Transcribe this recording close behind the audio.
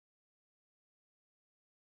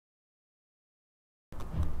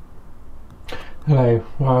Hello,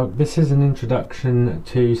 well this is an introduction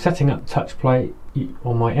to setting up touch plate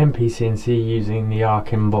on my MPCNC using the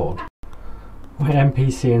Archim board. My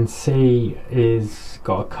MPCNC is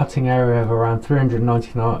got a cutting area of around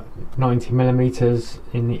 390 millimeters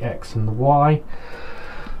in the X and the Y.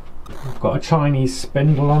 I've got a Chinese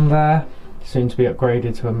spindle on there, soon to be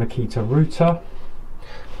upgraded to a Makita router.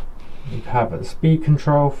 We have a speed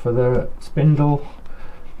control for the spindle,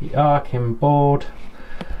 the Archim board,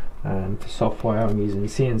 and for software I'm using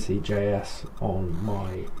CNC.js on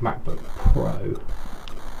my MacBook Pro.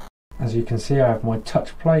 As you can see, I have my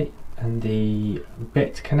touch plate and the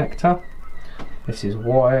bit connector. This is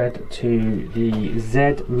wired to the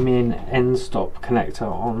Z-min EndStop connector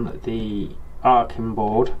on the Archim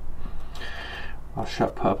board. I'll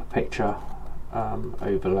put up a picture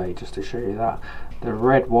overlay just to show you that. The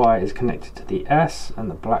red wire is connected to the S and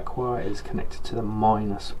the black wire is connected to the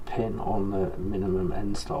minus pin on the minimum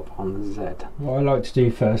end stop on the Z. What I like to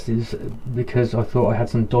do first is, because I thought I had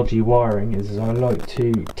some dodgy wiring, is I like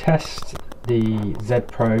to test the Z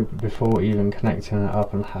probe before even connecting it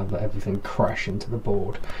up and have everything crash into the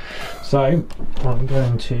board. So I'm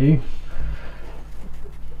going to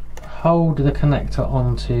hold the connector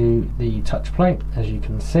onto the touch plate, as you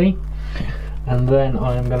can see, and then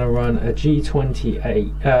I'm going to run a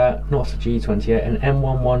G28, not a G28, an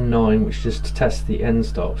M119, which just to test the end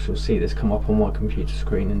stops. You'll see this come up on my computer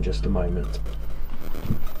screen in just a moment.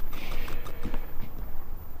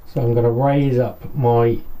 So I'm going to raise up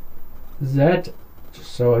my Z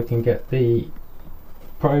just so I can get the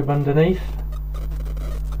probe underneath.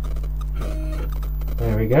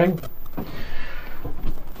 There we go.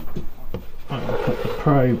 I'm going to put the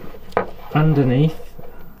probe underneath,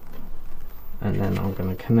 and then I'm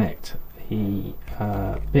going to connect the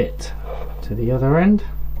bit to the other end.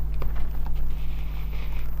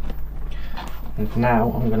 And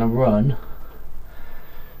now I'm going to run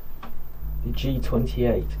the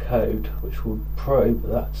G28 code, which will probe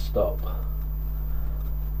that stop.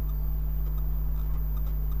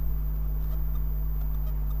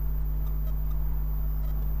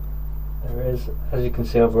 There is, as you can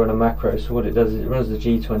see, I've run a macro, so what it does is it runs the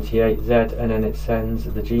G28Z and then it sends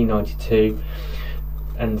the G92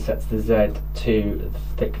 and sets the Z to the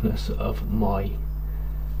thickness of my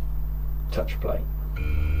touch plate.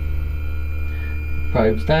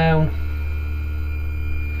 Probes down.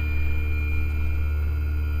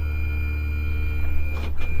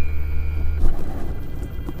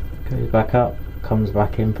 Goes back up, comes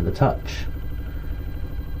back in for the touch,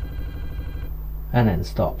 and then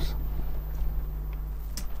stops.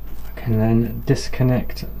 I can then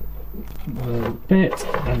disconnect the bit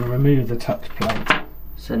and remove the touch plate.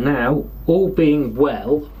 So now, all being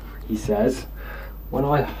well, he says, when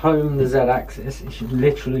I home the Z axis, it should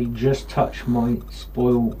literally just touch my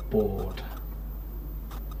spoil board.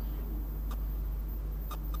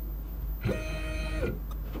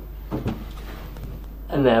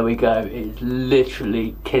 And there we go, it's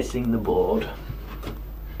literally kissing the board.